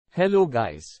Hello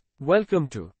guys. Welcome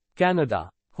to Canada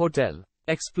Hotel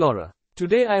Explorer.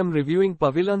 Today I am reviewing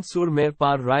Pavillon sur Mer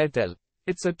par Riôtel.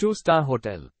 It's a 2-star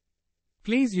hotel.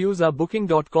 Please use our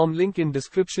booking.com link in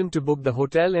description to book the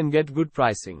hotel and get good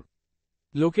pricing.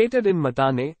 Located in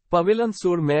Matane, Pavillon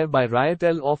sur Mer by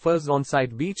Riôtel offers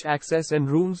on-site beach access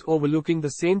and rooms overlooking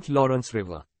the St. Lawrence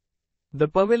River. The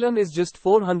pavilion is just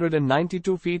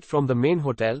 492 feet from the main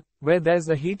hotel, where there's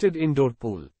a heated indoor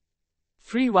pool.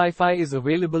 Free Wi-Fi is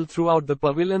available throughout the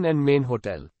pavilion and main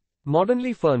hotel.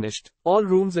 Modernly furnished, all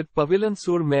rooms at Pavillon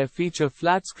sur Mer feature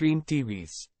flat-screen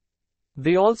TVs.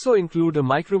 They also include a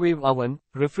microwave oven,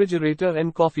 refrigerator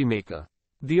and coffee maker.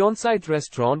 The on-site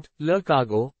restaurant, Le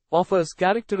Cargo, offers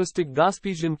characteristic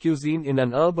Gaspesian cuisine in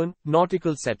an urban,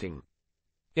 nautical setting.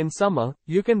 In summer,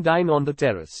 you can dine on the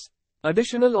terrace.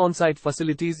 Additional on-site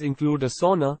facilities include a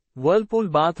sauna, whirlpool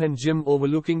bath and gym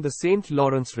overlooking the St.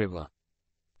 Lawrence River.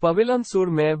 Pavillon sur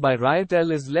Mer by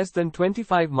Riôtel is less than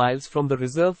 25 miles from the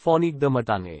Réserve faunique de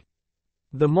Matane.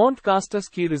 The Mont-Caster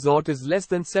ski resort is less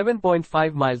than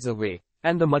 7.5 miles away,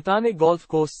 and the Matane golf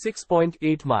course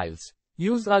 6.8 miles.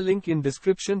 Use our link in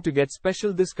description to get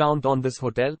special discount on this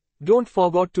hotel. Don't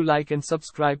forget to like and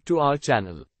subscribe to our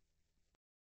channel.